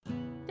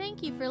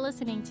Thank you for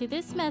listening to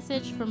this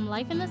message from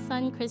Life in the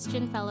Sun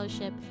Christian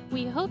Fellowship.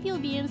 We hope you'll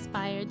be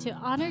inspired to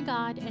honor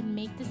God and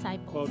make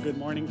disciples. Well, good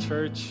morning,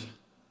 church.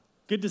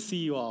 Good to see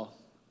you all.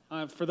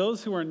 For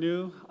those who are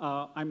new,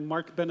 I'm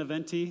Mark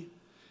Benavente,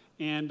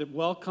 and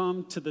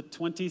welcome to the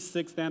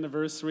 26th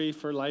anniversary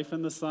for Life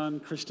in the Sun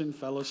Christian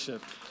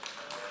Fellowship.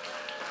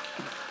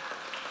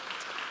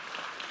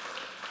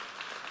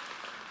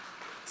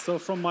 So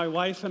from my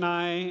wife and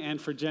I, and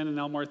for Jen and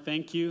Elmore,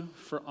 thank you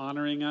for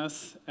honoring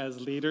us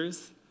as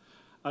leaders.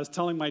 I was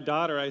telling my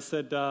daughter, I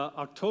said,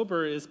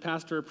 October is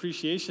Pastor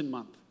Appreciation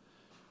Month.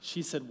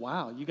 She said,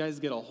 wow, you guys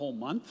get a whole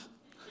month?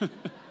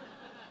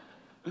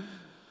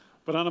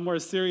 But on a more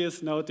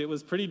serious note, it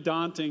was pretty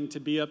daunting to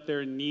be up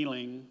there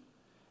kneeling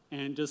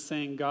and just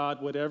saying,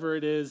 God, whatever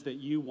it is that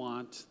you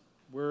want,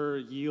 we're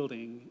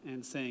yielding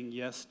and saying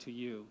yes to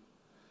you.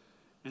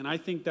 And I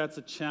think that's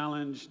a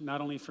challenge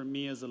not only for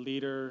me as a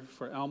leader,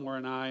 for Elmore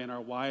and I and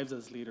our wives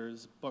as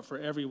leaders, but for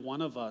every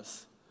one of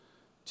us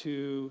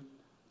to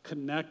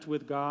connect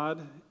with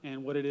God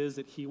and what it is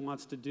that he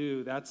wants to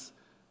do. That's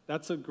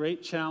a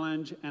great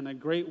challenge and a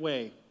great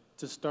way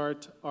to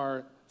start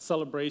our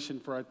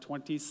celebration for our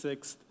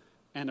 26th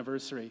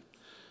anniversary.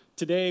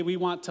 Today, we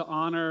want to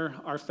honor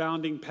our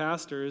founding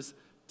pastors,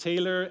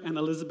 Taylor and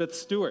Elizabeth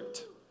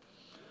Stewart.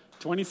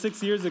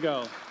 26 years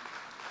ago,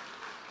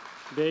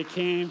 they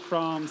came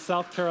from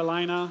South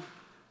Carolina.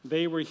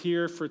 They were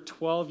here for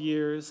 12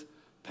 years.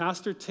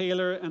 Pastor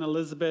Taylor and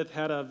Elizabeth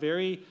had a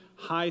very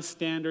high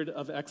standard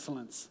of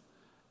excellence,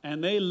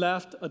 and they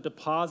left a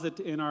deposit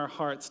in our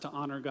hearts to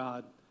honor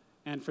God,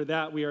 and for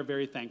that, we are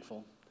very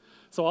thankful.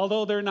 So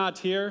although they're not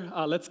here,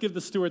 let's give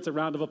the Stewarts a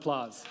round of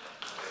applause.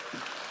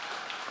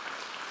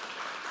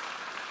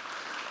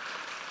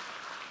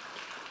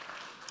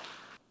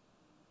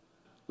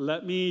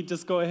 Let me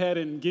just go ahead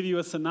and give you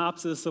a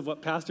synopsis of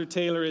what Pastor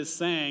Taylor is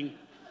saying.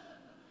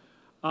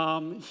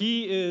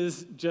 He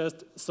is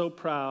just so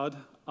proud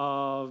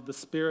of the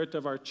spirit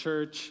of our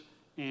church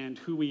and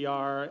who we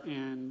are,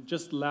 and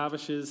just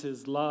lavishes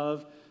his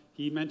love.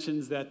 He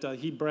mentions that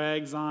he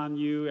brags on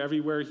you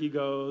everywhere he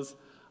goes.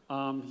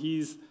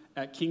 He's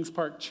at Kings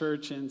Park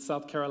Church in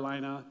South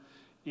Carolina,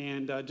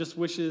 and just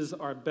wishes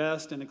our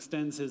best and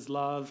extends his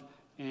love.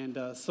 And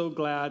so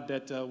glad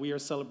that we are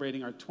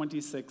celebrating our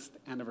 26th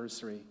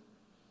anniversary.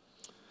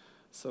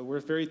 So we're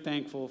very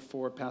thankful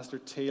for Pastor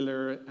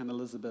Taylor and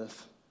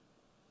Elizabeth.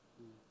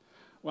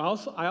 Well,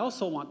 I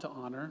also want to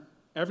honor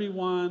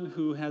everyone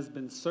who has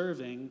been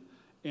serving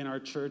in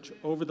our church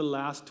over the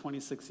last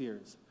 26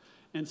 years.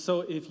 And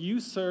so if you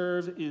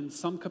serve in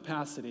some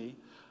capacity,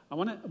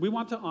 we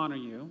want to honor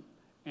you,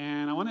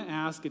 and I want to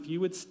ask if you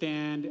would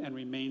stand and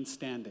remain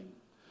standing.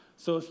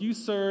 So if you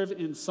serve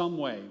in some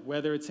way,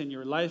 whether it's in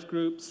your life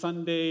group,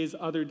 Sundays,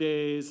 other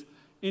days,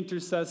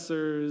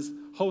 intercessors,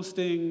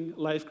 hosting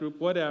life group,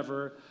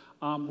 whatever,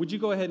 would you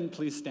go ahead and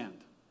please stand?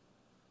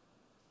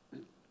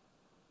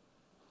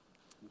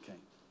 Okay.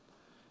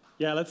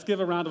 Yeah, let's give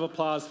a round of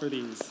applause for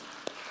these.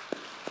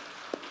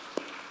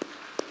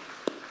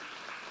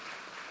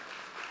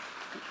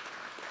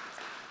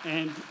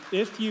 And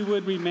if you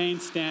would remain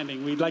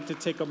standing, we'd like to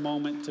take a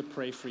moment to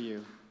pray for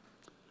you.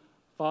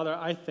 Father,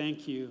 I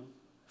thank you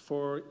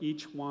for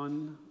each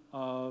one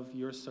of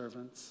your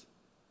servants.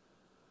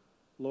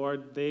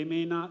 Lord, they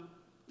may not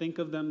think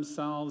of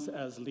themselves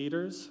as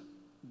leaders,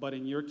 but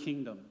in your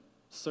kingdom,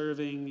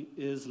 serving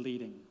is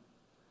leading.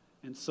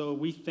 And so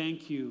we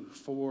thank you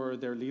for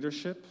their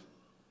leadership.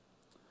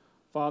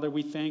 Father,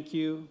 we thank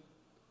you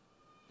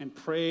and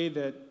pray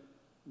that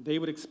they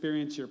would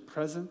experience your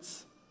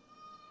presence.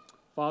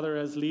 Father,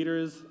 as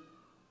leaders,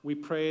 we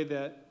pray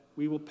that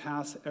we will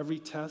pass every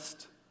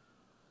test,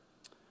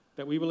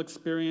 that we will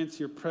experience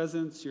your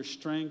presence, your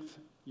strength,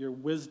 your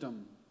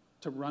wisdom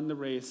to run the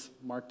race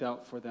marked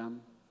out for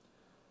them.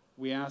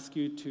 We ask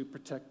you to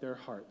protect their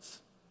hearts,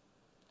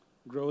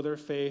 grow their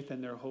faith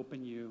and their hope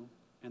in you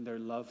and their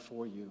love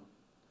for you.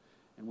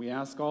 And we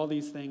ask all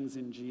these things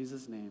in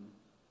Jesus' name.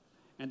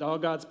 And all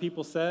God's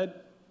people said,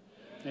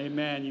 Amen.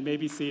 Amen. You may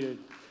be seated.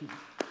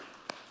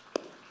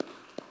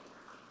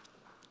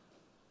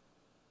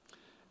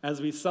 As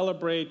we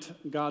celebrate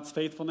God's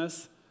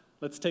faithfulness,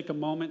 let's take a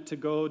moment to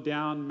go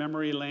down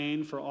memory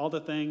lane for all the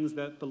things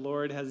that the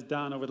Lord has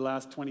done over the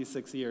last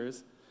 26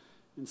 years.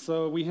 And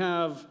so we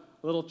have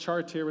a little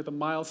chart here with a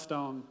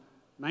milestone.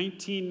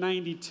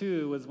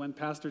 1992 was when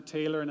Pastor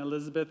Taylor and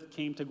Elizabeth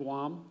came to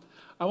Guam.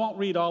 I won't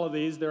read all of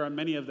these. There are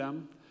many of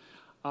them.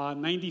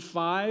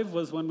 95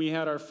 was when we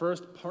had our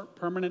first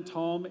permanent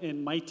home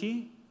in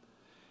Mighty.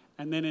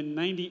 And then in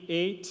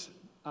 98,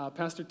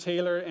 Pastor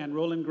Taylor and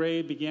Roland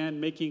Gray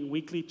began making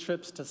weekly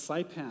trips to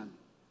Saipan.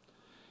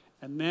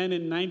 And then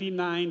in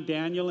 99,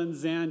 Daniel and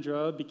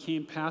Zandra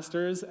became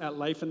pastors at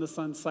Life in the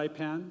Sun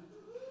Saipan.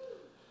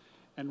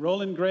 And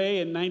Roland Gray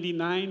in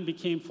 99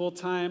 became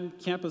full-time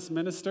campus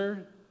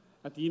minister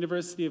at the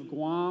University of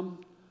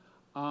Guam.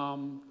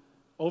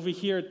 Over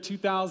here,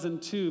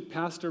 2002,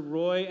 Pastor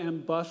Roy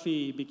and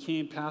Buffy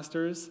became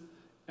pastors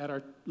at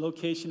our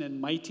location in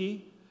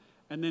Mighty.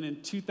 And then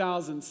in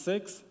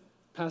 2006,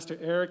 Pastor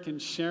Eric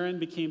and Sharon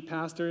became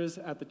pastors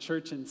at the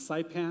church in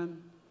Saipan.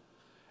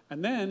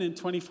 And then in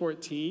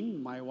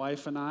 2014, my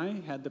wife and I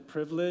had the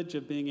privilege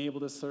of being able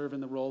to serve in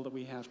the role that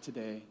we have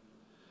today.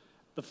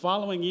 The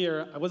following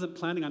year, I wasn't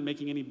planning on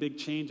making any big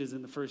changes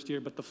in the first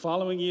year, but the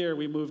following year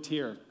we moved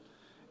here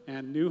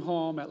and new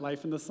home at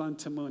Life in the Sun,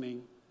 Tamuning.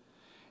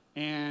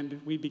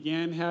 And we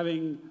began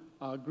having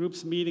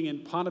groups meeting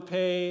in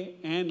Ponape,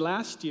 and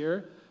last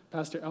year,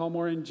 Pastor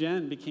Elmore and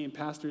Jen became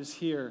pastors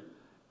here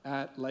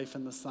at Life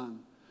in the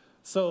Sun.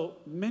 So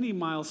many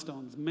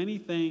milestones, many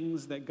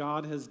things that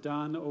God has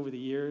done over the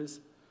years.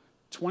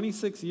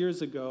 26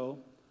 years ago,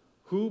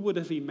 who would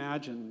have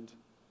imagined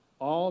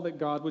all that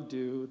God would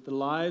do, the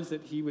lives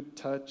that he would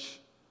touch,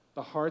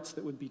 the hearts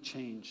that would be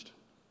changed?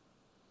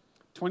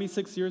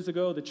 26 years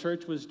ago, the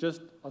church was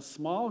just a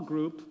small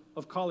group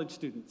of college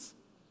students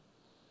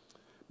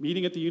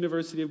meeting at the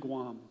University of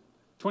Guam.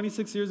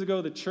 26 years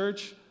ago, the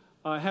church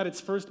had its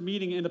first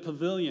meeting in a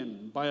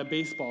pavilion by a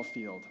baseball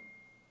field.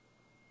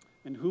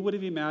 And who would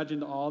have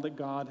imagined all that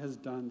God has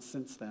done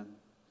since then?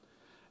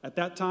 At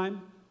that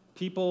time,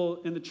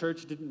 people in the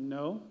church didn't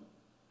know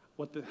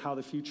how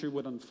the future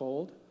would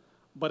unfold,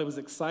 but it was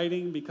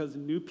exciting because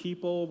new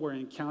people were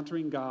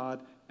encountering God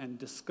and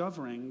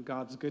discovering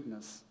God's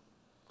goodness.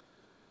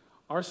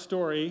 Our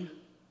story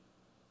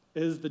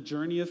is the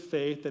journey of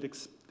faith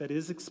that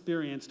is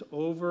experienced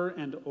over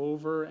and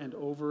over and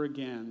over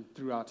again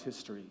throughout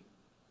history.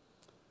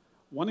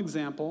 One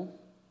example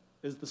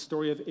is the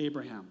story of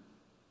Abraham.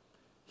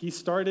 He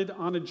started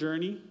on a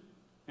journey,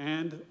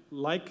 and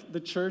like the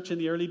church in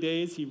the early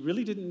days, he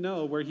really didn't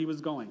know where he was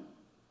going.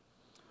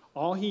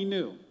 All he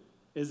knew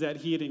is that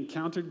he had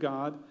encountered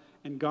God,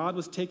 and God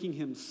was taking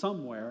him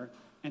somewhere,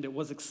 and it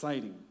was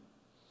exciting.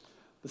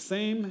 The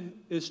same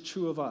is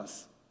true of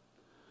us.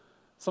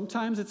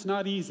 Sometimes it's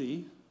not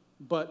easy,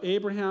 but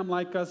Abraham,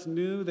 like us,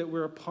 knew that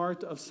we're a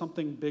part of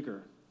something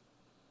bigger.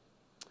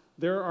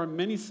 There are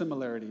many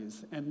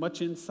similarities and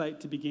much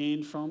insight to be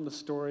gained from the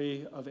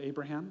story of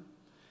Abraham.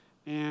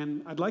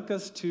 And I'd like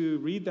us to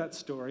read that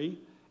story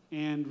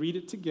and read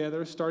it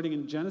together, starting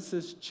in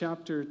Genesis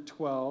chapter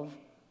 12,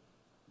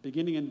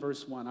 beginning in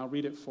verse 1. I'll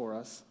read it for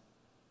us.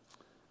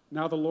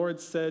 Now the Lord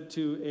said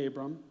to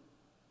Abram,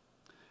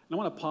 and I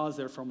want to pause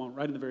there for a moment,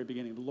 right in the very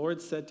beginning. The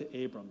Lord said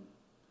to Abram,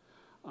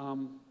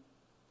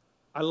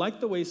 I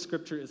like the way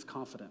Scripture is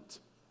confident.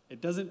 It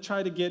doesn't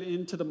try to get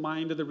into the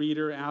mind of the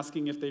reader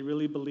asking if they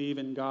really believe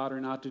in God or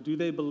not. Do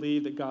they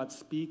believe that God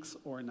speaks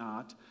or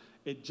not?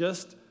 It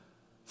just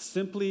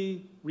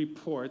simply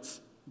reports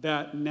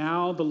that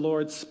now the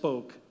Lord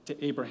spoke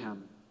to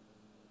Abraham.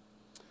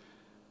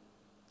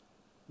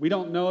 We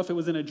don't know if it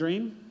was in a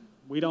dream.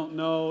 We don't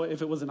know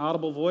if it was an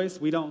audible voice.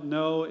 We don't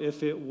know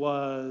if it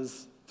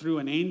was through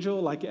an angel,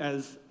 like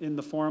as in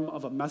the form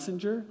of a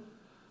messenger.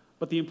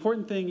 But the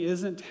important thing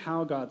isn't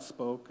how God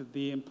spoke.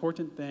 The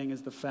important thing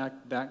is the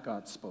fact that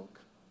God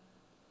spoke.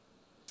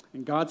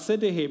 And God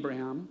said to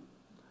Abraham,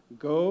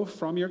 go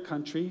from your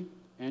country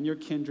and your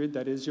kindred,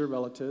 that is your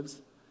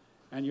relatives,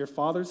 and your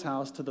father's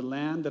house to the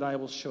land that I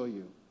will show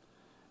you.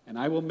 And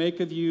I will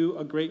make of you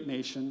a great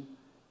nation,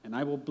 and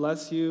I will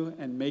bless you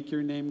and make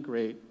your name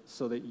great,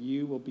 so that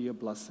you will be a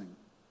blessing.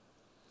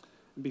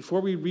 And before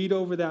we read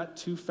over that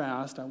too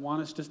fast, I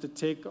want us just to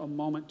take a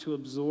moment to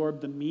absorb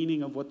the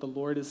meaning of what the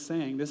Lord is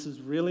saying. This is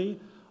really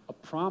a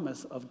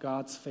promise of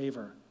God's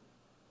favor.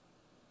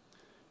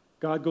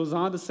 God goes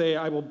on to say,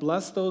 I will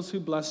bless those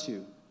who bless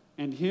you,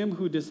 and him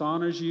who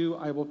dishonors you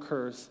I will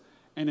curse,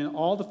 and in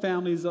all the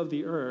families of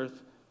the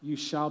earth you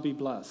shall be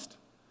blessed.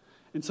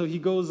 And so he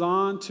goes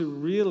on to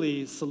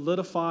really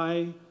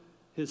solidify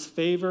his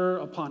favor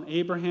upon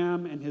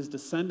Abraham and his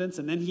descendants,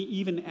 and then he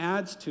even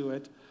adds to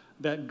it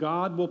that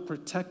God will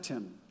protect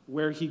him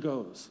where he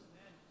goes.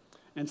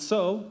 And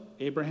so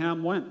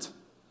Abraham went,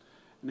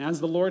 and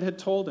as the Lord had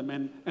told him,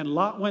 and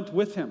Lot went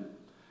with him,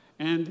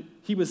 and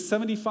he was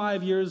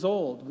 75 years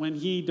old when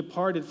he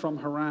departed from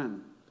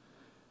Haran.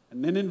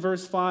 And then in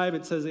verse 5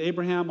 it says,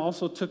 Abraham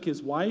also took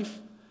his wife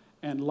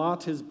and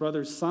Lot his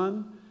brother's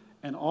son,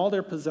 and all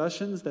their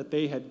possessions that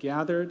they had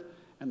gathered,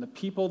 and the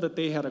people that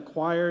they had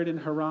acquired in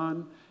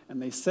Haran,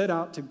 and they set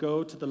out to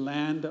go to the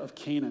land of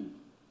Canaan.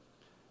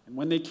 And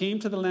when they came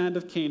to the land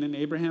of Canaan,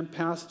 Abraham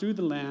passed through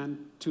the land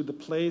to the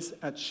place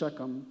at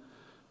Shechem,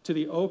 to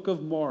the oak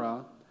of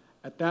Moreh.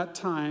 At that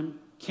time,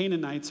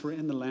 Canaanites were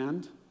in the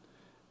land.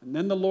 And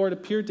then the Lord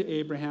appeared to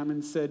Abraham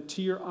and said,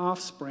 to your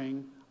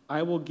offspring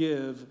I will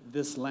give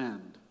this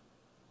land.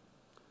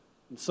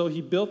 And so he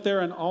built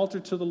there an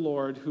altar to the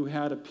Lord who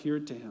had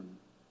appeared to him.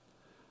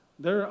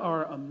 There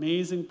are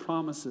amazing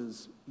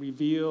promises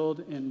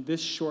revealed in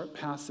this short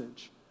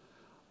passage.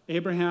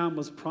 Abraham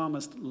was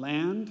promised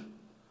land.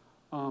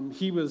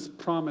 He was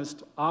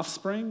promised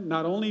offspring.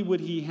 Not only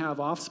would he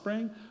have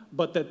offspring,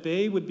 but that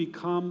they would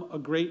become a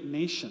great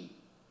nation.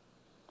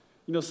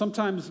 You know,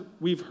 sometimes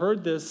we've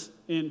heard this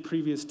in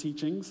previous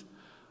teachings,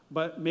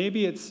 but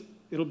maybe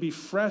it'll be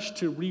fresh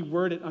to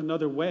reword it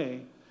another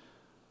way.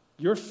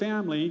 Your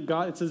family,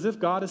 it's as if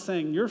God is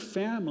saying, your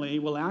family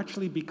will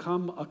actually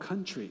become a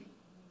country.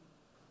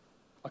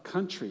 a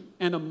country.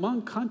 And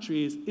among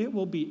countries, it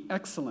will be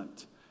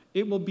excellent.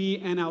 It will be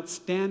an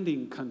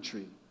outstanding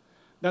country.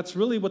 That's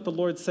really what the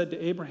Lord said to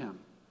Abraham.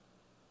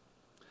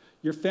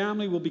 Your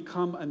family will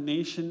become a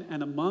nation,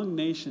 and among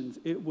nations,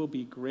 it will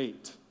be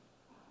great.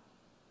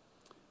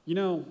 You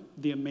know,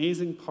 the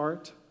amazing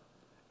part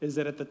is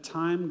that at the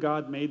time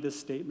God made this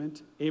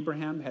statement,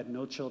 Abraham had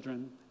no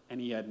children and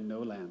he had no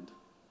land.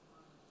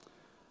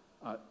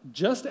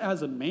 Just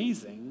as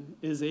amazing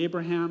is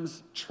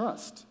Abraham's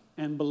trust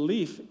and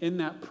belief in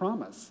that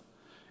promise.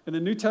 In the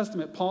New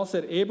Testament, Paul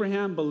said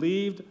Abraham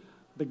believed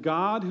the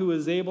God who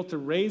is able to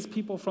raise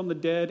people from the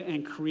dead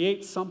and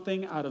create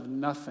something out of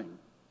nothing.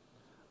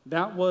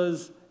 That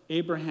was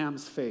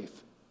Abraham's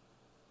faith.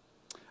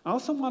 I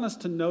also want us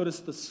to notice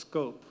the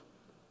scope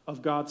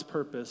of God's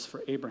purpose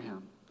for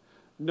Abraham.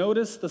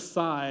 Notice the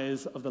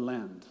size of the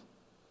land.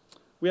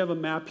 We have a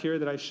map here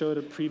that I showed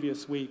a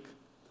previous week.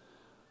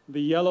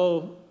 The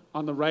yellow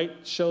on the right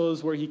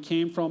shows where he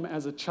came from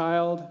as a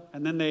child,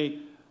 and then they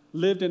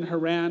lived in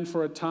Haran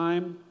for a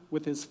time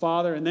with his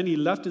father, and then he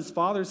left his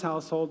father's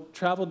household,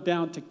 traveled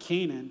down to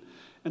Canaan,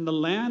 and the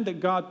land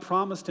that God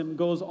promised him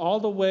goes all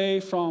the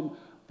way from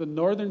the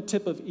northern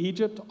tip of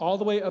Egypt all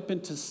the way up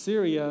into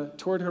Syria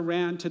toward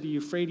Haran to the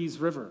Euphrates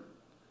River.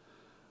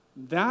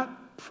 That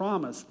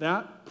promise,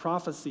 that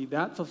prophecy,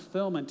 that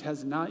fulfillment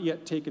has not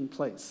yet taken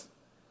place.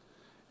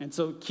 And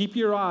so keep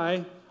your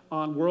eye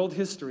on world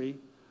history.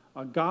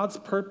 God's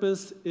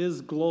purpose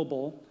is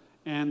global,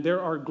 and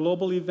there are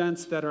global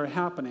events that are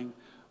happening.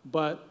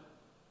 But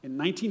in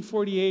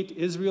 1948,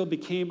 Israel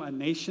became a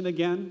nation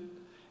again,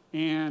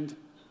 and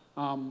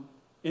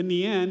in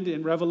the end,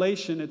 in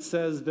Revelation, it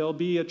says there'll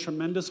be a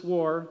tremendous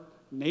war.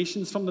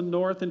 Nations from the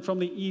north and from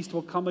the east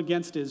will come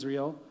against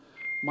Israel.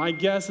 My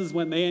guess is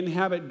when they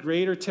inhabit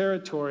greater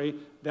territory,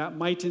 that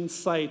might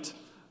incite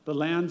the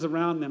lands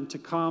around them to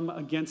come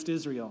against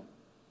Israel.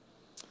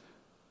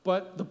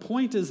 But the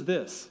point is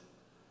this.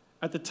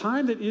 At the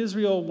time that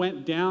Israel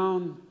went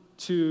down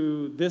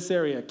to this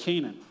area,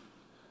 Canaan,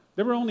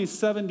 there were only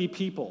 70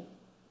 people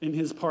in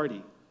his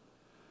party.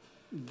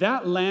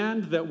 That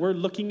land that we're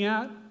looking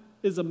at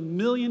is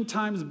 1,000,000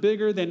 times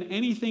bigger than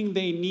anything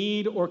they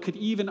need or could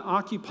even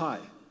occupy.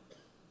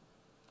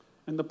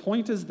 And the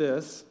point is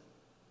this,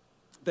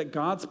 that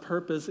God's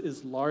purpose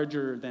is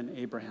larger than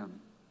Abraham.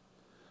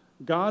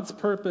 God's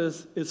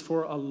purpose is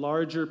for a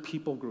larger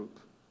people group.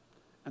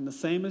 And the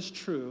same is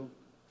true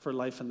for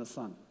Life in the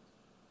Sun.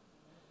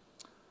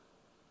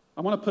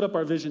 I want to put up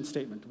our vision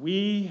statement.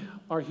 We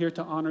are here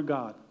to honor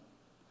God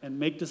and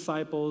make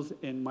disciples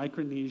in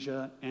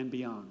Micronesia and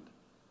beyond.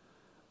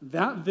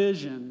 That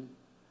vision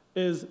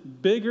is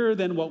bigger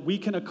than what we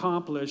can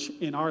accomplish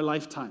in our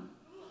lifetime.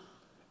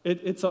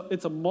 It's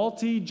a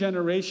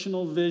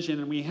multi-generational vision,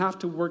 and we have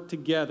to work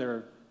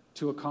together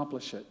to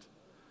accomplish it.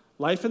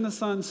 Life in the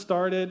Sun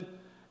started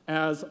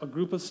as a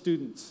group of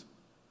students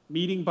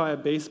meeting by a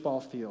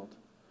baseball field.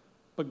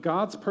 But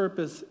God's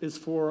purpose is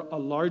for a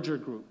larger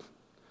group,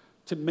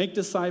 to make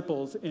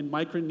disciples in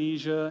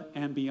Micronesia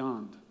and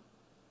beyond.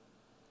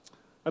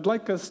 I'd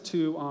like us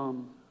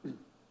to,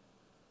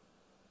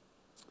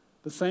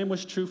 the same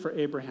was true for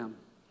Abraham.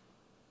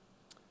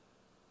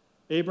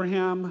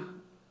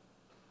 Abraham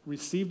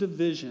received a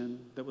vision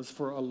that was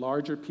for a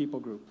larger people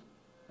group.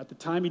 At the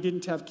time, he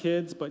didn't have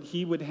kids, but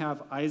he would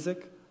have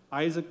Isaac.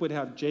 Isaac would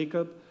have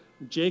Jacob.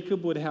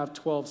 Jacob would have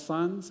 12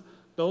 sons.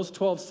 Those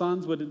 12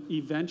 sons would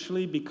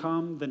eventually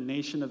become the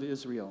nation of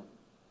Israel.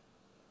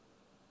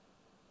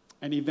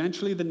 And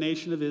eventually the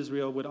nation of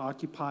Israel would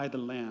occupy the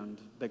land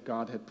that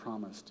God had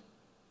promised.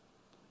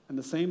 And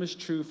the same is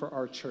true for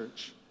our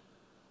church.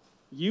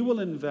 You will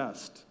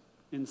invest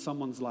in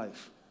someone's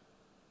life.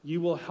 You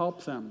will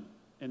help them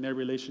in their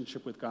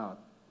relationship with God.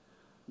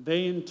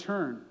 They, in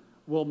turn,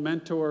 will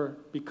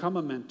become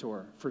a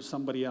mentor for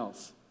somebody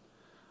else.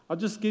 I'll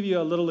just give you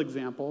a little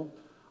example.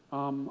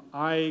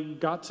 I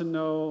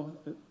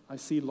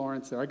see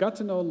Lawrence there. I got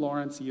to know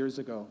Lawrence years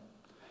ago,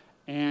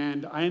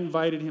 and I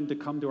invited him to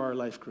come to our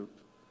life group.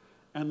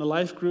 And the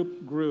life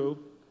group grew,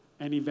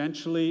 and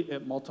eventually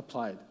it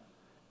multiplied.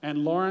 And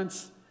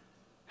Lawrence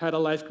had a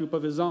life group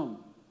of his own.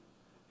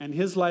 And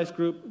his life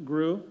group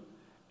grew,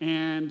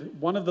 and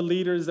one of the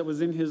leaders that was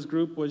in his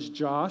group was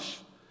Josh,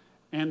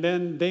 and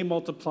then they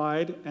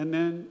multiplied, and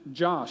then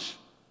Josh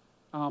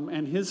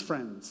and his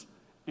friends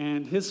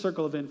and his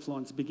circle of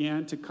influence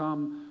began to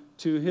come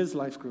to his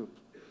life group.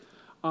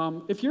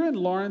 If you're in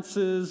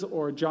Lawrence's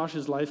or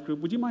Josh's life group,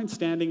 would you mind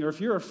standing? Or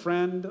if you're a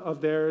friend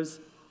of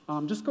theirs,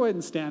 just go ahead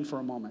and stand for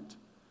a moment.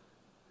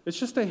 It's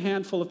just a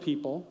handful of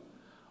people,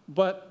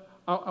 but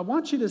I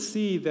want you to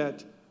see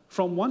that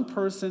from one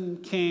person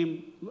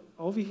came,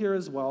 over here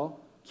as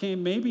well,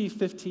 came maybe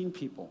 15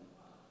 people.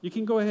 You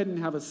can go ahead and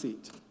have a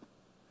seat.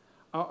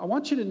 I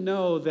want you to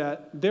know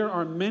that there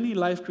are many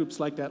life groups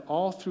like that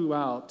all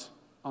throughout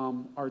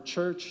our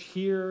church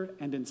here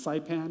and in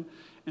Saipan.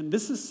 And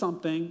this is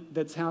something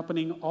that's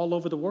happening all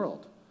over the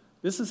world.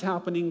 This is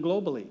happening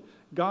globally.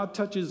 God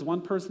touches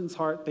one person's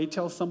heart, they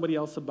tell somebody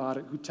else about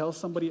it, who tells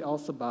somebody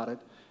else about it,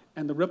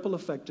 and the ripple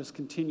effect just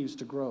continues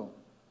to grow.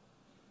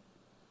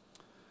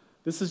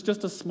 This is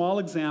just a small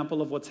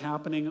example of what's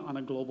happening on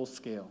a global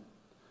scale.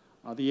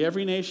 The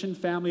Every Nation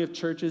family of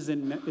churches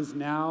is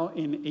now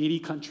in 80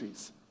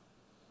 countries.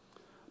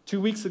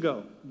 2 weeks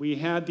ago, we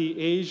had the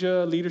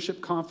Asia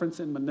Leadership Conference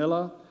in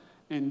Manila,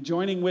 and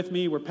joining with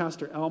me were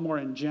Pastor Elmore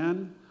and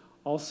Jen.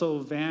 Also,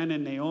 Van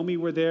and Naomi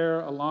were there,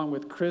 along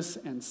with Chris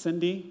and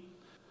Cindy.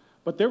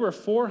 But there were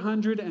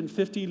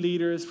 450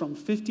 leaders from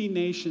 50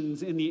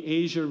 nations in the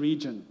Asia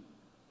region.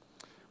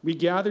 We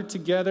gathered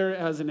together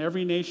as an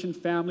Every Nation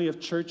family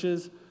of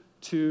churches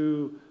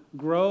to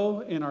grow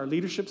in our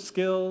leadership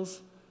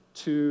skills,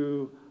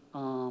 to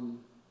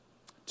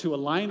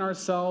align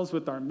ourselves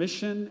with our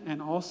mission,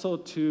 and also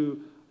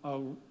to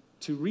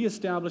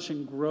reestablish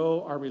and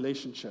grow our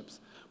relationships.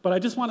 But I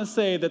just want to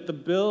say that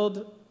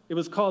it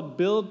was called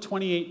Build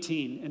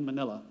 2018 in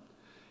Manila.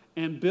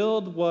 And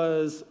Build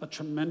was a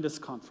tremendous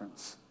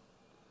conference.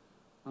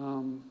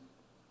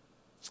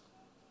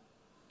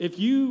 If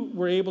you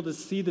were able to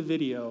see the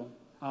video,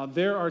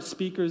 there are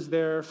speakers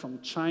there from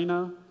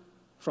China,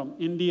 from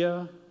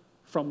India,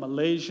 from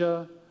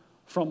Malaysia,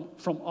 from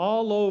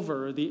all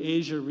over the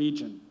Asia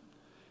region.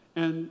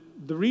 And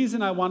the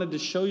reason I wanted to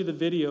show you the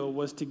video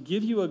was to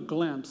give you a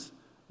glimpse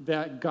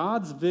that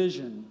God's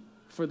vision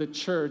for the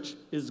church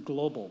is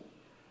global.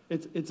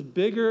 It's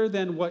bigger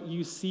than what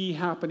you see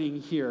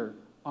happening here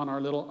on our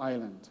little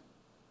island.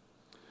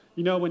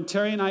 You know, when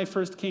Terry and I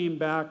first came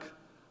back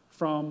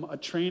from a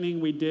training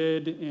we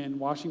did in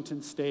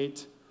Washington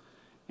State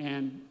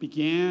and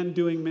began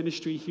doing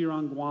ministry here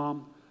on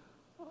Guam,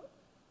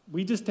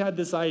 we just had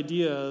this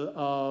idea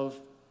of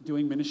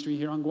doing ministry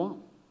here on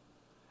Guam.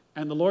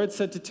 And the Lord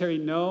said to Terry,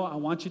 no, I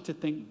want you to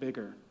think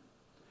bigger.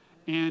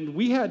 And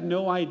we had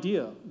no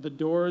idea the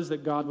doors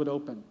that God would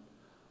open.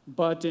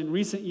 But in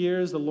recent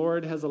years, the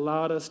Lord has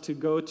allowed us to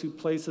go to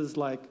places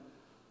like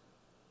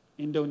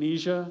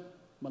Indonesia,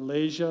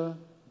 Malaysia,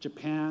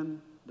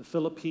 Japan, the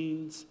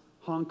Philippines,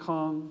 Hong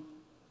Kong,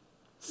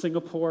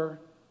 Singapore,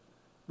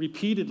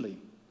 repeatedly,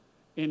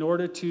 in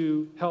order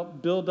to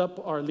help build up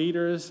our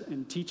leaders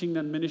and teaching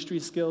them ministry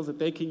skills that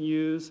they can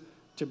use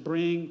to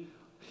bring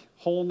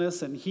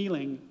wholeness and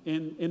healing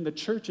in the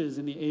churches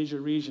in the Asia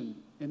region,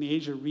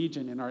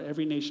 in our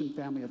Every Nation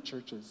family of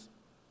churches.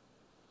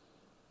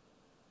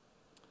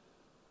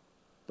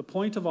 The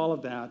point of all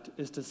of that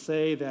is to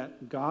say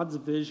that God's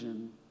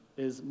vision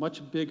is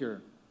much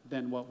bigger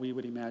than what we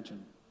would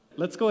imagine.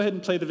 Let's go ahead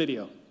and play the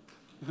video.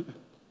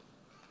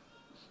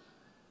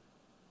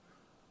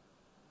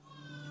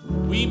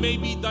 We may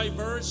be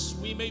diverse,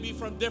 we may be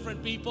from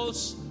different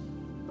peoples,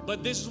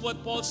 but this is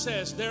what Paul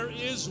says: there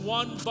is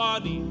one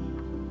body,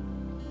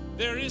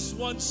 there is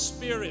one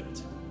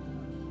spirit.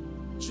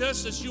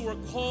 Just as you were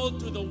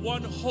called to the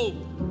one hope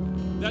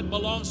that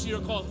belongs to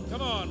your call.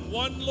 Come on,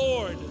 one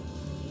Lord,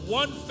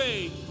 one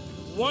faith,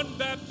 one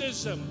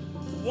baptism,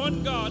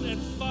 one God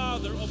and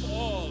Father of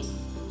all,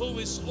 who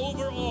is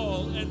over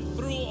all and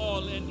through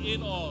all and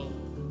in all.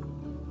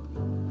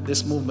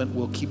 This movement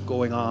will keep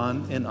going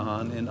on and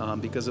on and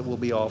on because it will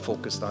be all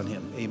focused on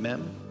Him.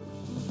 Amen.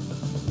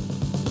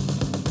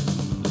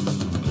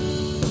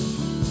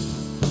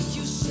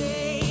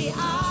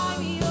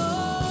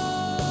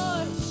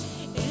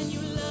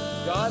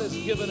 God has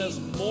given us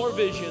more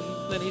vision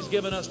than He's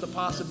given us the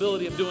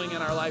possibility of doing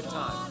in our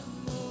lifetime.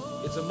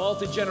 It's a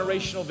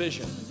multi-generational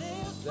vision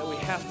that we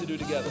have to do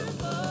together.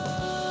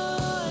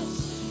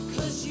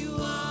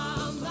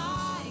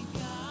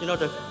 You know,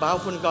 the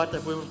powerful God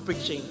that we were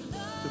preaching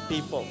to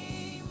people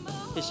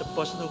is a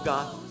personal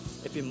God.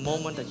 Every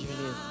moment that you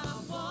need,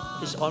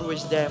 He's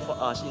always there for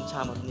us in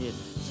time of need.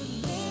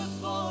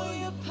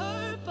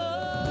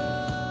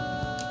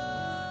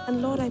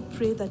 And Lord, I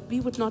pray that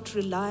we would not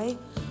rely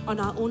on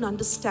our own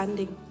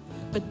understanding,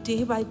 but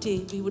day by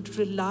day we would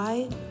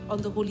rely on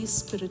the Holy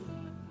Spirit.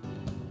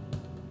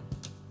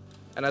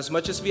 And as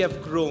much as we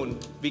have grown,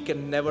 we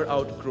can never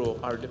outgrow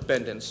our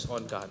dependence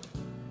on God.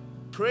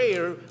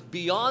 Prayer,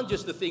 beyond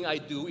just the thing I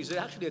do, is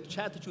actually a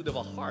attitude of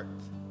a heart.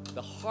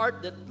 The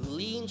heart that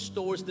leans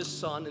towards the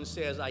Son and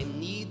says, I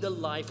need the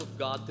life of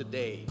God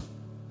today.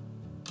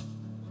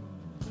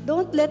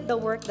 Don't let the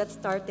work that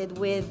started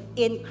with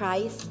in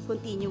Christ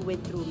continue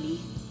with through me.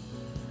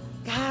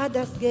 God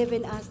has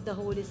given us the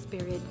Holy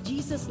Spirit.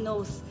 Jesus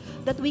knows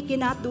that we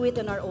cannot do it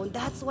on our own.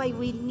 That's why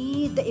we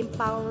need the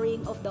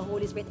empowering of the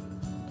Holy Spirit.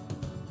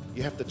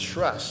 You have to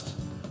trust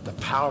the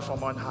power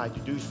from on high to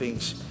do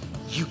things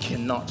you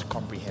cannot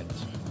comprehend.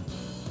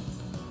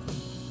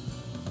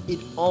 It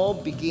all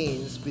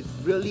begins with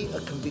really a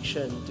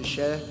conviction to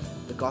share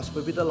the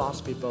gospel with the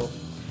lost people.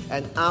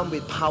 And armed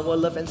with power,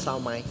 love, and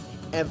sound mind,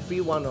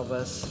 every one of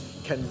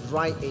us can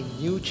write a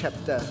new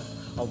chapter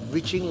of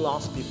reaching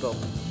lost people.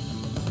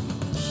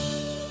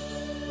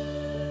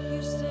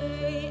 You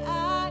say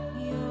I'm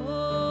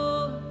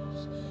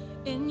yours,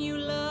 and you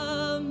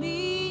love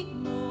me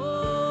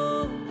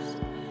most.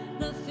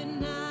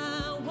 Nothing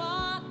I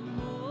want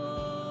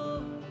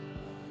more.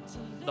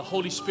 The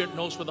Holy Spirit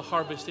knows where the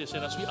harvest is,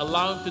 and as we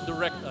allow Him to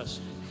direct us,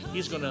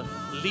 He's going to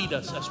lead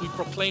us. As we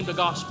proclaim the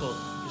gospel,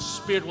 His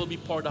Spirit will be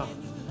poured out,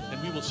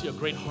 and we will see a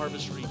great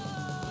harvest reap.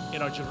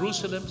 in our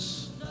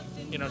Jerusalems,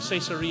 in our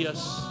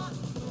Caesareas,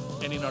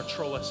 and in our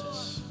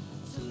Troases.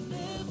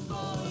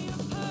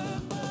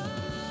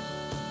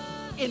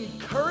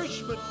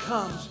 Encouragement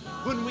comes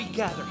when we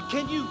gather.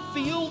 Can you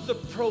feel the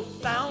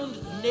profound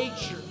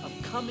nature of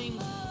coming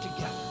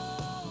together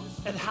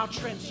and how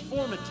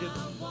transformative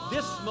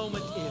this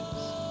moment is?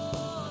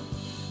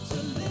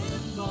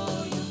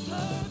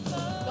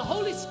 The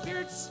Holy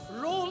Spirit's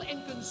role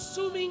and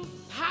consuming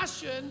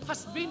passion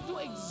has been to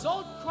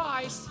exalt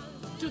Christ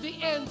to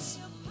the ends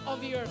of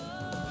the earth.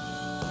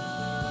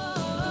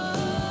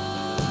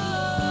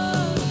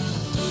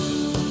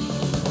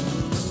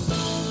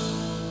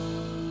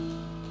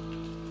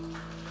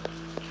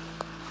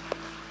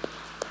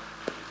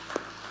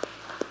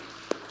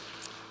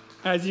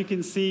 As you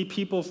can see,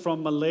 people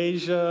from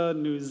Malaysia,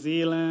 New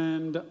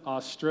Zealand,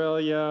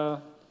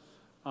 Australia,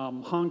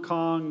 Hong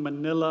Kong,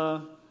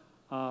 Manila,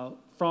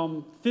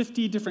 from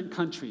 50 different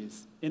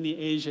countries in the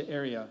Asia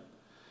area.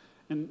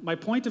 And my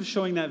point of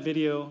showing that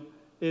video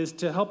is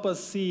to help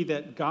us see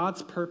that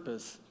God's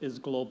purpose is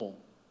global.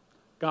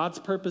 God's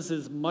purpose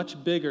is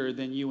much bigger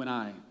than you and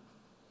I.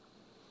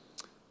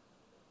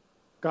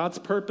 God's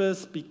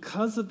purpose,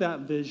 because of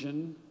that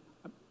vision,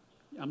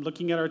 I'm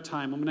looking at our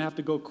time. I'm going to have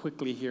to go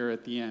quickly here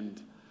at the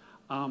end.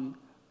 A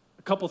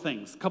couple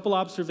things, a couple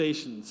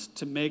observations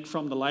to make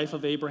from the life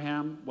of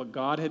Abraham, what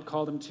God had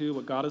called him to,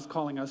 what God is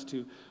calling us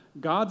to.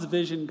 God's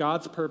vision,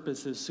 God's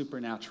purpose is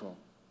supernatural.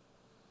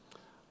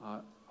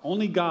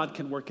 Only God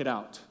can work it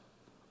out.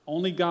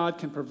 Only God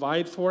can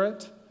provide for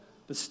it.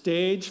 The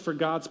stage for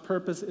God's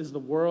purpose is the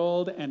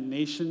world and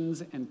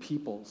nations and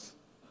peoples.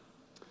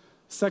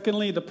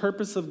 Secondly, the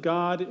purpose of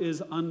God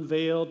is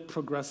unveiled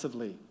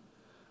progressively.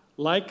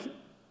 Like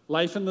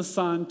Life in the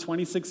Sun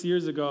 26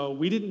 years ago,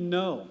 we didn't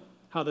know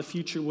how the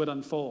future would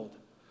unfold.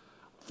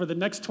 For the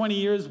next 20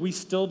 years, we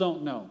still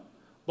don't know.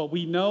 But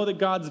we know that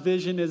God's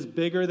vision is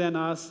bigger than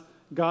us.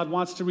 God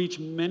wants to reach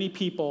many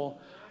people.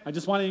 I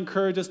just want to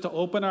encourage us to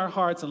open our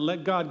hearts and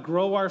let God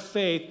grow our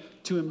faith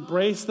to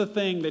embrace the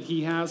thing that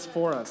He has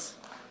for us.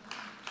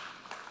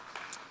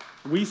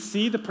 We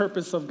see the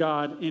purpose of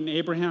God in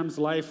Abraham's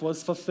life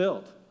was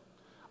fulfilled.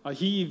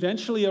 He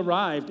eventually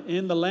arrived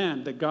in the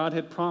land that God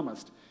had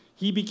promised.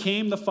 He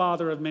became the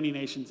father of many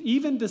nations,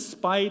 even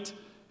despite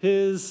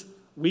his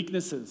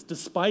weaknesses,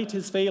 despite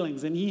his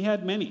failings, and he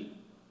had many.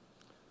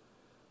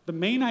 The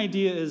main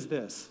idea is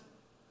this,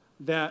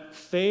 that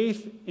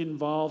faith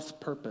involves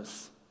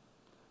purpose.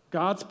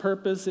 God's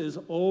purpose is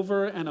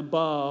over and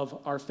above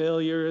our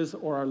failures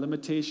or our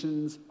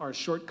limitations, our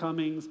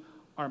shortcomings,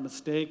 our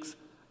mistakes.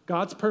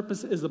 God's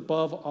purpose is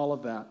above all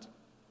of that.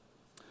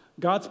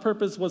 God's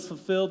purpose was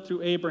fulfilled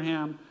through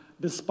Abraham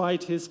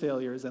despite his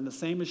failures, and the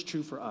same is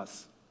true for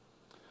us.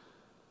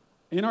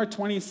 In our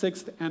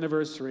 26th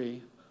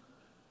anniversary,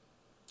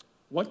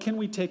 what can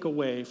we take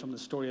away from the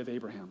story of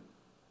Abraham?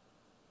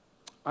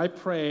 I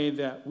pray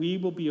that we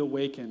will be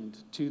awakened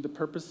to the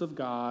purpose of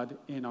God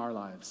in our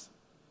lives.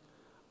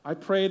 I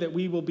pray that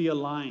we will be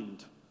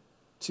aligned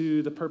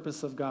to the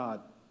purpose of God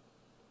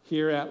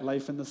here at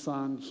Life in the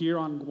Sun, here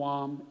on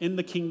Guam, in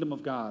the kingdom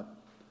of God.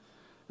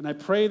 And I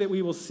pray that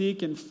we will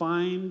seek and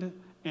find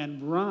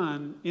and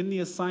run in the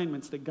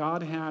assignments that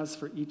God has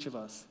for each of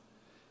us.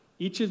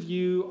 Each of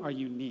you are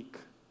unique.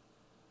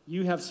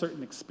 You have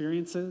certain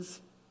experiences,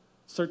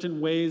 certain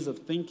ways of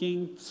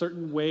thinking,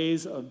 certain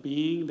ways of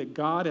being that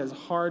God has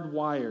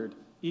hardwired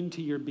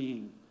into your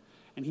being.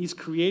 And He's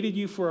created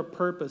you for a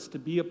purpose to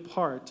be a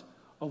part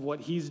of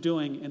what He's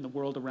doing in the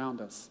world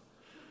around us.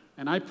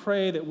 And I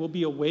pray that we'll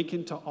be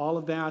awakened to all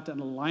of that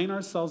and align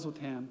ourselves with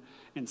Him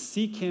and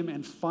seek Him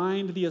and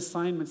find the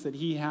assignments that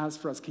He has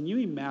for us. Can you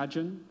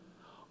imagine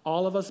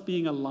all of us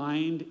being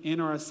aligned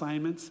in our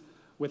assignments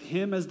with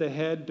Him as the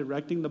head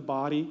directing the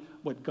body,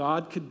 what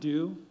God could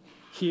do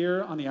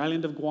here on the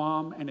island of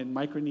Guam and in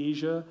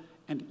Micronesia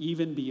and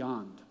even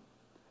beyond?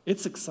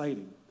 It's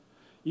exciting.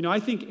 You know, I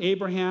think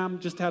Abraham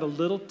just had a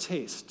little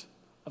taste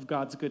of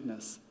God's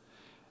goodness.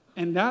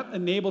 And that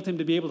enabled him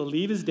to be able to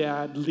leave his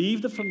dad,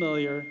 leave the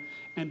familiar,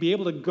 and be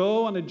able to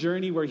go on a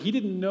journey where he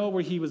didn't know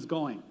where he was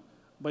going.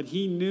 But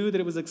he knew that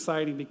it was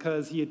exciting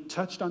because he had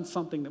touched on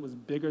something that was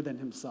bigger than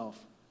himself.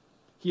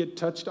 He had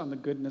touched on the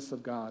goodness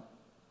of God.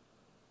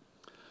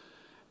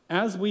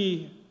 As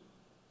we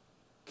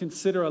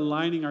consider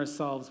aligning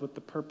ourselves with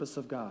the purpose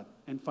of God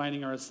and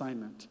finding our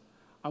assignment,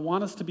 I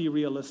want us to be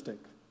realistic.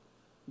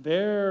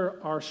 There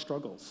are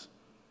struggles.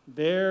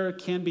 There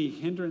can be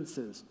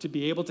hindrances to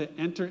be able to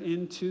enter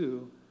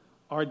into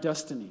our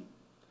destiny.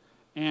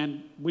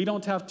 And we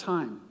don't have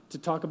time to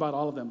talk about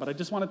all of them, but I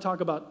just want to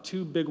talk about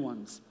two big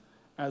ones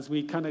as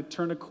we kind of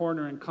turn a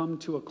corner and come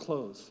to a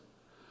close.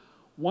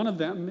 One of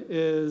them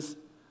is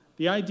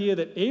the idea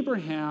that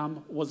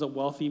Abraham was a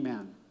wealthy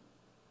man.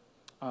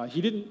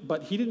 He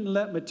didn't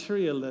let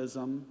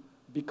materialism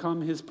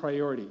become his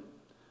priority.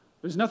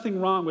 There's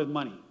nothing wrong with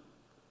money.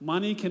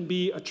 Money can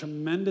be a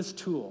tremendous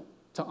tool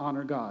to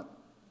honor God.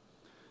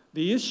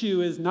 The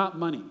issue is not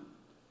money.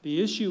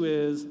 The issue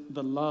is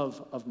the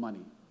love of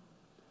money.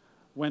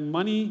 When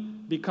money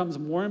becomes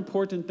more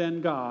important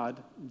than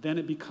God, then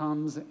it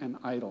becomes an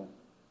idol.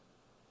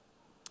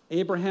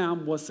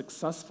 Abraham was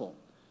successful.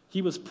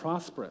 He was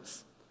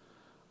prosperous.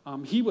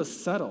 He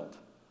was settled.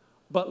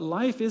 But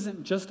life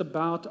isn't just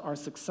about our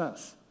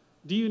success.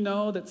 Do you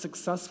know that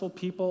successful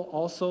people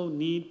also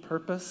need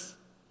purpose?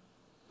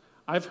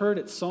 I've heard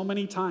it so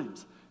many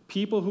times.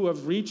 People who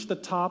have reached the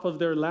top of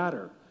their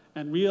ladder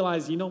and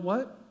realize, you know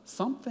what?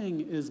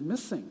 Something is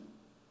missing.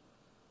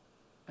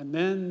 And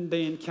then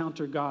they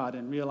encounter God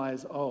and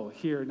realize, oh,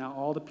 here, now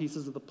all the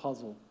pieces of the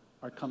puzzle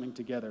are coming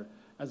together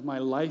as my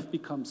life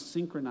becomes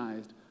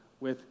synchronized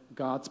with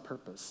God's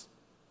purpose.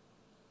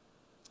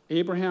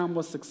 Abraham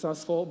was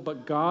successful,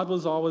 but God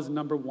was always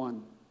number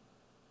one.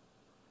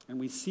 And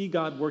we see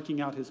God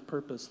working out his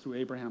purpose through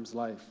Abraham's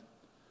life.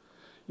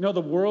 You know, the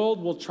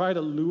world will try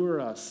to lure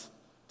us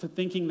to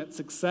thinking that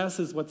success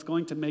is what's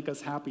going to make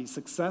us happy.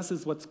 Success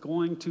is what's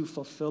going to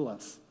fulfill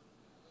us.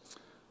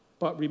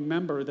 But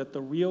remember that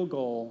the real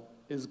goal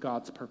is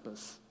God's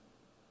purpose.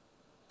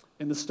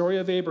 In the story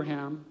of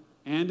Abraham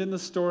and in the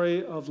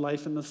story of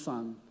life in the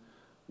Son,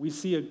 we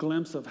see a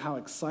glimpse of how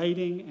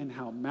exciting and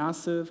how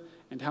massive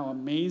and how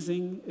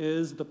amazing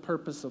is the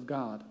purpose of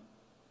God.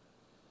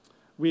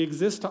 We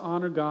exist to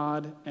honor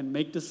God and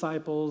make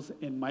disciples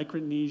in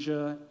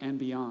Micronesia and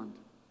beyond.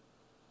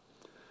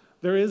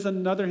 There is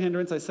another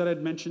hindrance, I said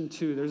I'd mention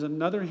two. There's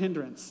another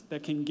hindrance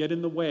that can get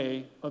in the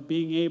way of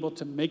being able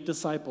to make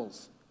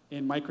disciples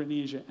in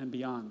Micronesia and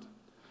beyond.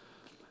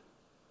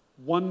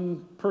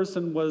 One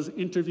person was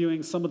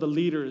interviewing some of the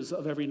leaders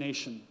of every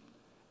nation.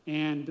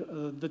 And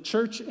the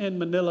church in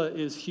Manila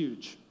is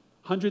huge,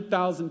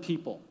 100,000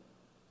 people.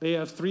 They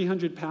have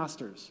 300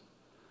 pastors.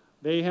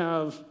 They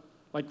have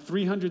like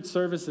 300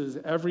 services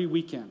every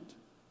weekend.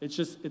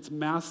 It's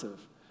massive.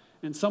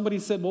 And somebody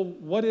said, well,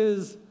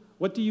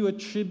 what do you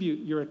attribute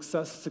your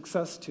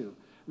success to? And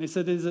they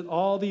said, is it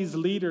all these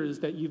leaders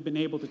that you've been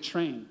able to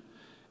train?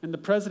 And the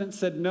president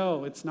said,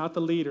 no, it's not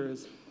the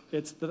leaders.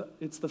 It's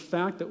the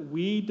fact that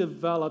we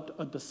developed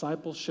a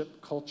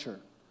discipleship culture.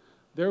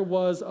 There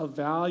was a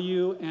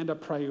value and a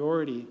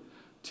priority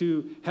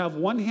to have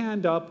one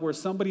hand up where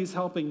somebody's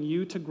helping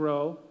you to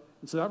grow.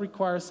 And so that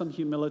requires some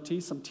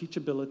humility, some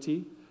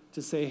teachability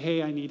to say,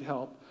 hey, I need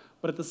help.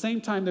 But at the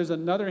same time, there's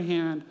another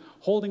hand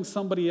holding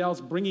somebody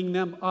else, bringing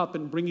them up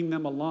and bringing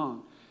them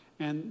along.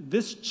 And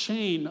this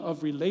chain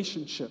of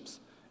relationships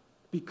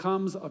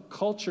becomes a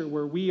culture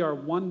where we are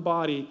one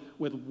body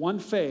with one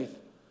faith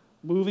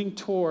moving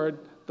toward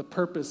the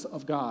purpose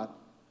of God.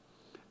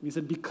 And he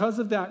said, because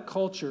of that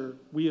culture,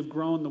 we have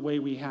grown the way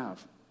we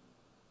have.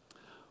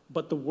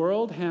 But the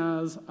world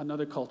has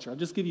another culture. I'll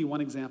just give you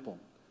one example.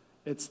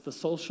 It's the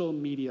social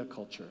media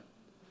culture.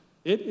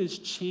 It is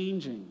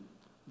changing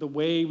the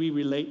way we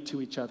relate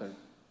to each other.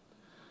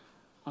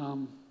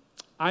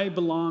 I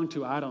belong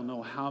to, I don't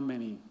know how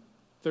many,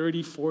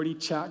 30, 40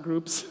 chat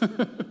groups.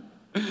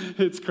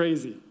 It's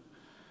crazy.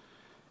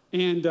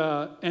 And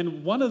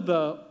one of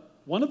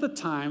the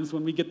times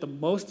when we get the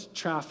most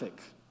traffic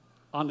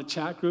on the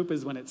chat group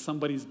is when it's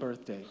somebody's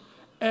birthday.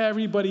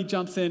 Everybody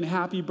jumps in,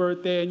 happy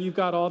birthday, and you've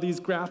got all these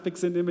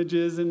graphics and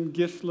images and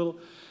gift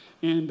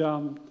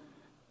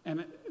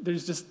and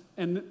there's just,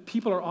 and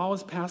people are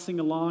always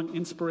passing along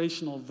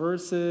inspirational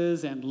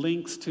verses and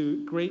links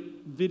to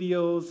great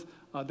videos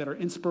that are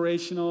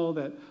inspirational,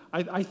 that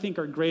I think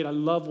are great. I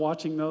love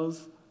watching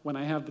those when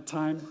I have the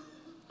time.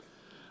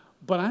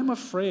 But I'm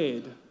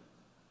afraid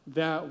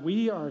that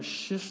we are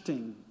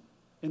shifting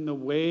in the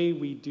way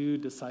we do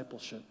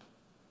discipleship.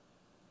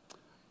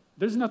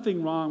 There's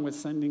nothing wrong with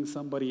sending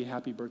somebody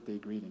happy birthday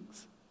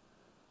greetings.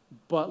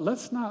 But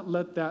let's not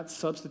let that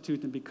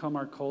substitute and become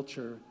our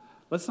culture.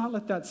 Let's not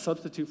let that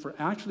substitute for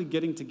actually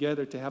getting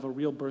together to have a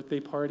real birthday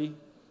party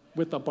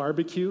with a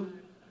barbecue.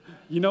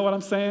 You know what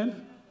I'm saying?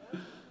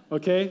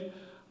 Okay?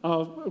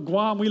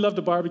 Guam, we love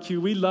to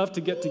barbecue. We love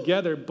to get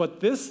together.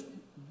 But this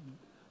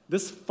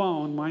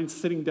phone, mine's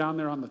sitting down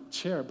there on the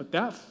chair, but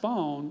that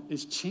phone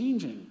is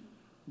changing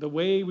the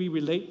way we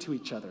relate to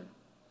each other.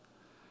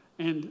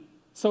 And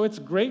so it's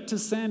great to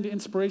send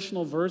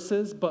inspirational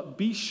verses, but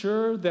be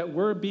sure that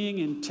we're being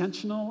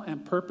intentional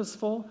and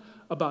purposeful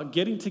about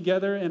getting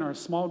together in our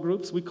small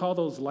groups. We call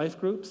those life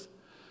groups,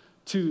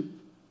 to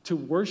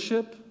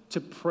worship,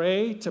 to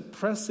pray, to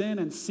press in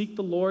and seek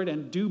the Lord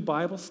and do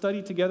Bible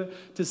study together,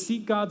 to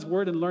seek God's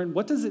word and learn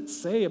what does it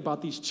say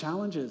about these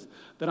challenges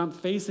that I'm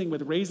facing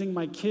with raising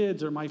my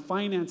kids or my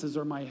finances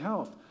or my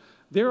health.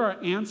 There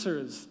are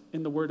answers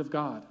in the word of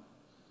God.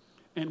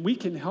 And we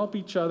can help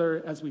each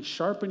other as we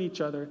sharpen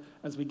each other,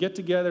 as we get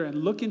together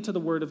and look into the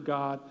Word of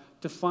God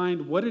to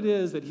find what it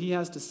is that He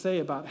has to say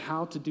about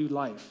how to do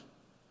life.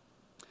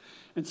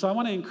 And so I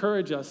want to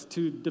encourage us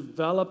to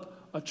develop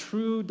a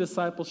true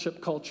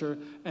discipleship culture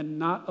and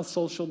not a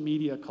social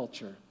media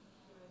culture.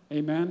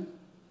 Amen?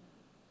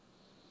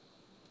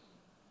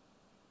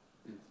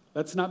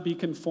 Let's not be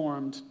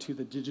conformed to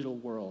the digital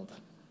world.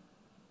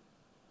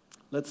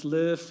 Let's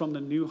live from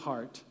the new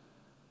heart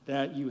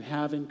that you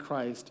have in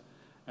Christ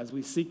as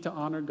we seek to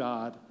honor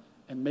God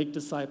and make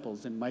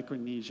disciples in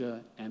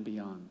Micronesia and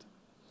beyond.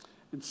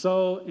 And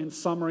so, in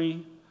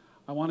summary,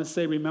 I want to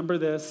say, remember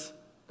this: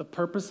 the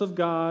purpose of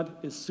God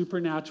is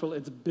supernatural.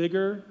 It's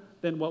bigger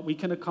than what we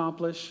can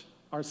accomplish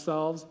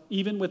ourselves,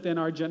 even within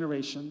our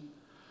generation.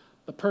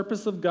 The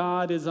purpose of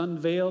God is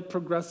unveiled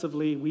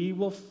progressively. We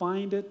will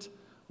find it,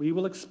 we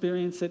will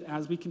experience it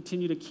as we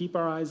continue to keep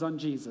our eyes on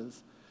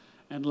Jesus.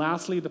 And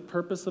lastly, the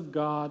purpose of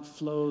God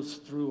flows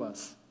through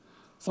us.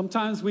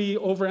 Sometimes we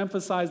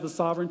overemphasize the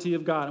sovereignty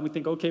of God, and we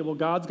think, okay, well,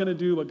 God's going to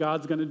do what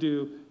God's going to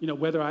do,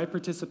 whether I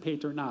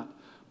participate or not.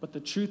 But the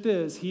truth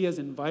is, he has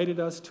invited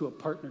us to a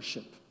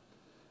partnership.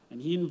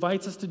 And he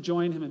invites us to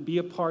join him and be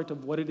a part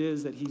of what it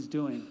is that he's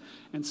doing.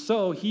 And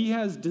so he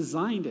has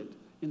designed it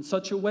in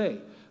such a way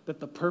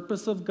that the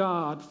purpose of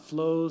God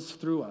flows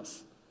through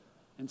us.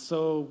 And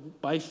so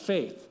by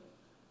faith,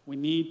 we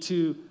need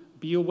to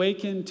be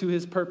awakened to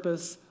his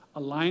purpose,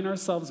 align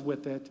ourselves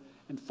with it,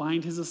 and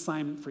find his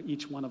assignment for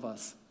each one of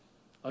us.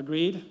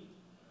 Agreed?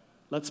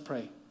 Let's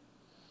pray.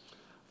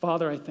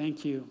 Father, I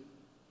thank you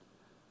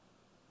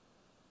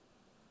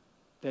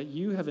that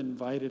you have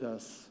invited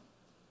us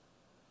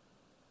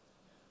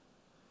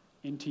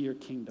into your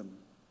kingdom,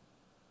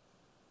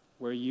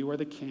 where you are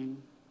the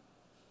king,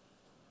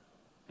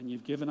 and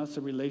you've given us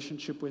a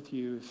relationship with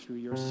you through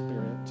your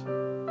Spirit.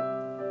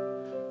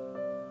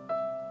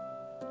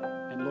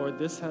 And Lord,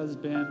 this has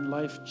been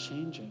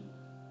life-changing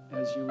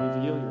as you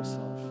reveal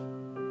yourself.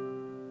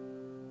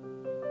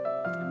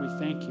 And we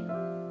thank you.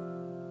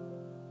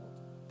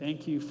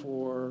 Thank you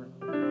for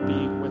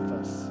being with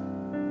us.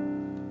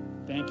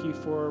 Thank you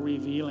for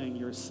revealing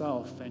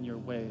yourself and your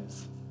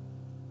ways.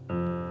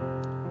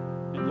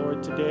 And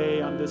Lord,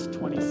 today on this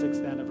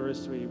 26th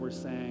anniversary, we're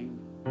saying,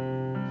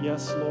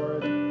 yes,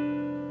 Lord,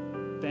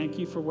 thank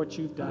you for what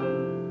you've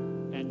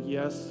done. And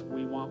yes,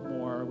 we want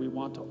more. We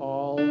want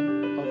all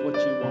of what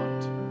you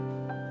want.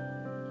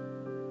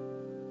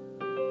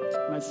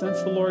 And I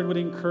sense the Lord would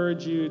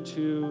encourage you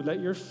to let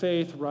your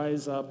faith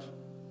rise up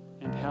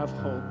and have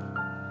hope.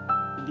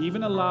 And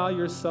even allow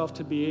yourself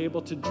to be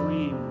able to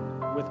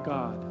dream with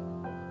God.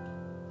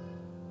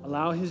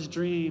 Allow his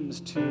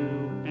dreams to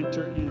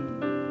enter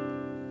in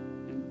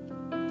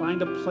and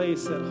find a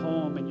place at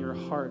home in your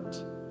heart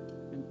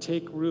and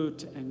take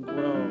root and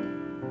grow.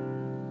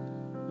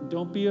 And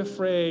don't be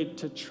afraid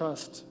to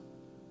trust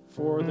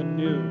for the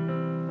new,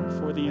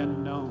 for the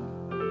unknown.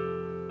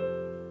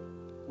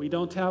 We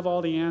don't have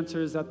all the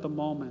answers at the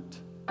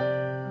moment,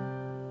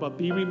 but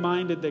be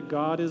reminded that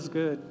God is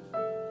good.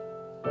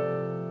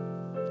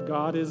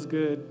 God is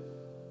good.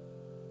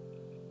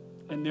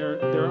 And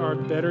there are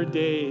better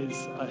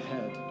days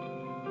ahead.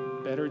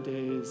 Better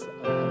days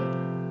ahead.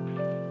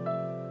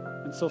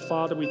 And so,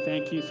 Father, we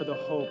thank you for the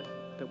hope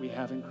that we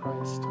have in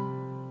Christ.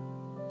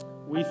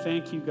 We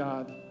thank you,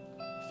 God,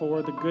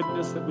 for the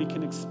goodness that we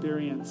can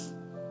experience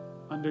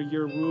under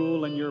your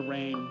rule and your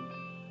reign.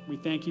 We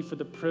thank you for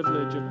the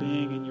privilege of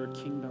being in your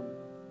kingdom.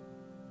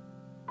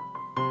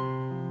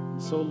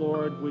 So,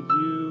 Lord, would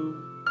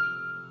you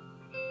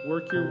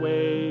work your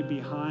way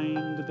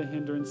behind the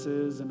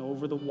hindrances and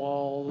over the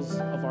walls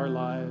of our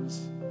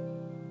lives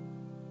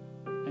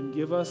and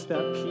give us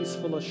that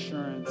peaceful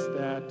assurance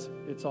that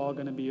it's all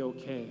going to be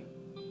okay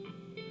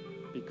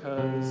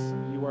because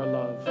you are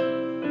love,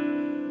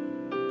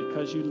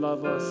 because you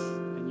love us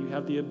and you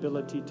have the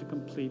ability to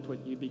complete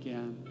what you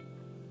began.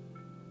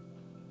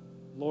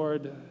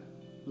 Lord,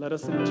 let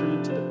us enter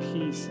into the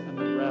peace and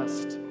the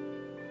rest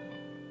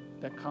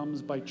that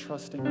comes by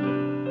trusting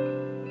you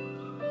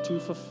to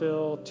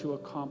fulfill, to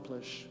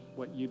accomplish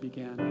what you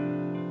began.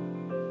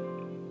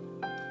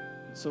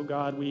 So,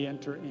 God, we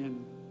enter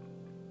in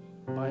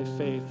by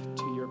faith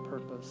to your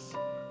purpose.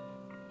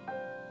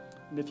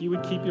 And if you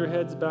would keep your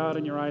heads bowed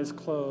and your eyes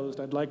closed,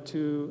 I'd like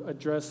to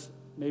address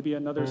maybe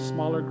another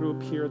smaller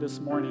group here this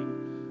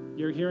morning.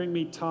 You're hearing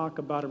me talk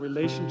about a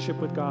relationship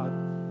with God.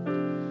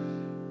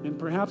 And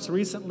perhaps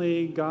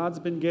recently, God's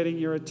been getting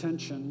your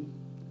attention.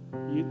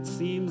 It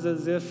seems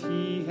as if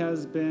he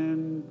has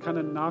been kind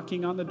of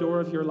knocking on the door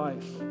of your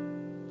life.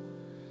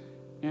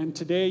 And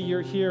today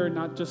you're here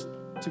not just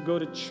to go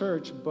to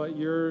church, but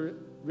you're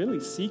really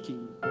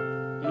seeking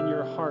in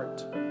your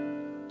heart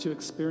to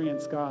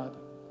experience God.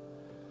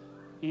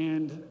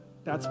 And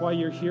that's why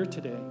you're here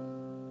today.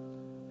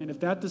 And if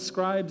that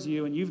describes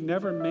you and you've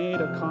never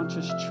made a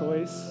conscious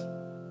choice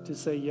to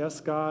say, yes,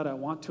 God, I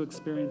want to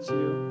experience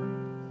you.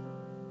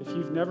 If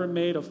you've never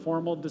made a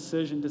formal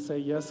decision to say,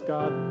 yes,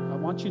 God, I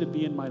want you to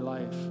be in my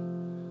life,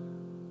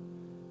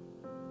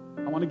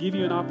 I want to give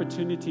you an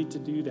opportunity to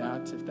do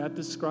that. If that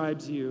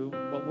describes you,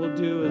 what we'll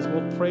do is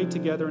we'll pray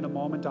together in a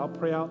moment. I'll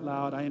pray out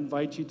loud. I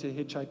invite you to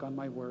hitchhike on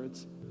my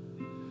words.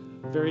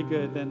 Very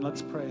good. Then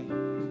let's pray.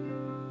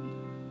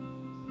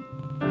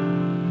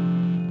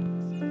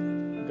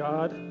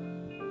 God,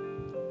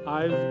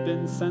 I've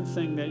been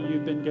sensing that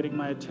you've been getting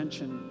my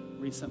attention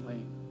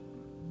recently.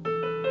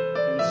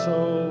 And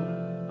so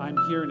I'm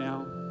here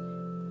now.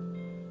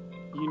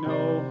 You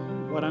know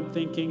what I'm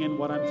thinking and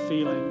what I'm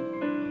feeling.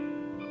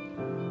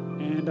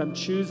 And I'm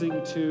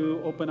choosing to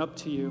open up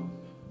to you.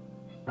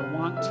 I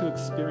want to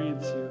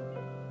experience you.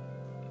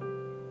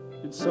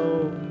 And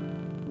so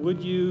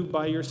would you,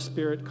 by your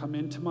Spirit, come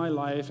into my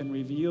life and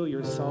reveal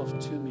yourself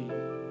to me?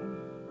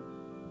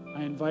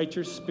 I invite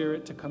your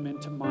Spirit to come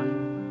into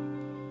mine.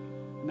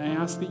 And I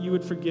ask that you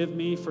would forgive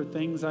me for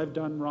things I've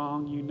done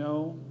wrong. You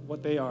know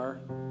what they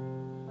are.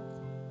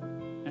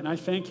 And I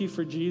thank you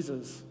for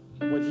Jesus,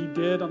 what he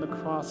did on the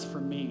cross for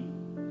me.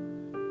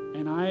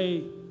 And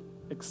I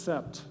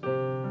accept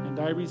and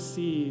I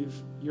receive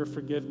your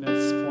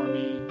forgiveness for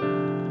me.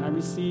 And I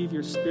receive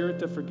your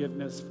Spirit of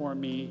forgiveness for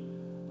me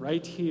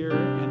right here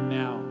and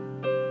now.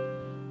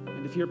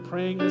 And if you're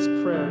praying this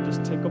prayer,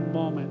 just take a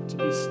moment to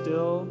be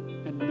still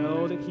and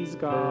know that he's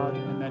God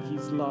and that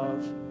he's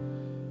love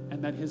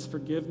and that his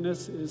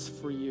forgiveness is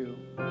for you,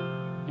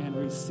 and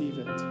receive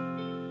it.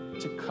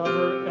 To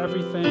cover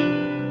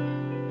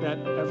everything that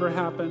ever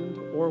happened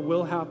or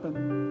will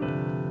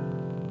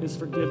happen, his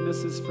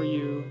forgiveness is for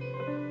you.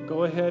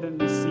 Go ahead and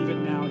receive it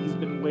now. He's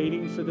been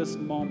waiting for this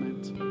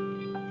moment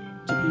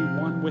to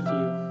be one with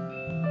you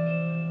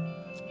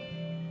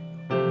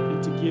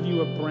and to give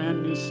you a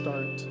brand new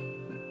start.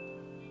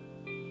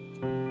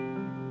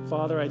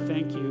 Father, I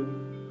thank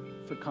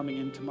you for coming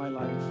into my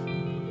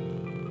life.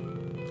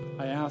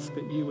 I ask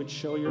that you would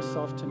show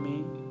yourself to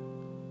me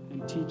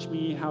and teach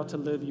me how to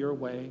live your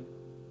way.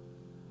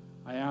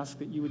 I ask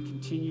that you would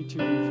continue to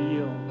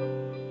reveal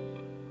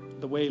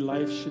the way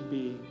life should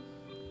be.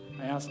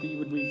 I ask that you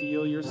would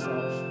reveal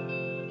yourself.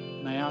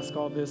 And I ask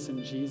all this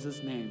in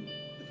Jesus' name.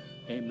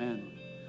 Amen.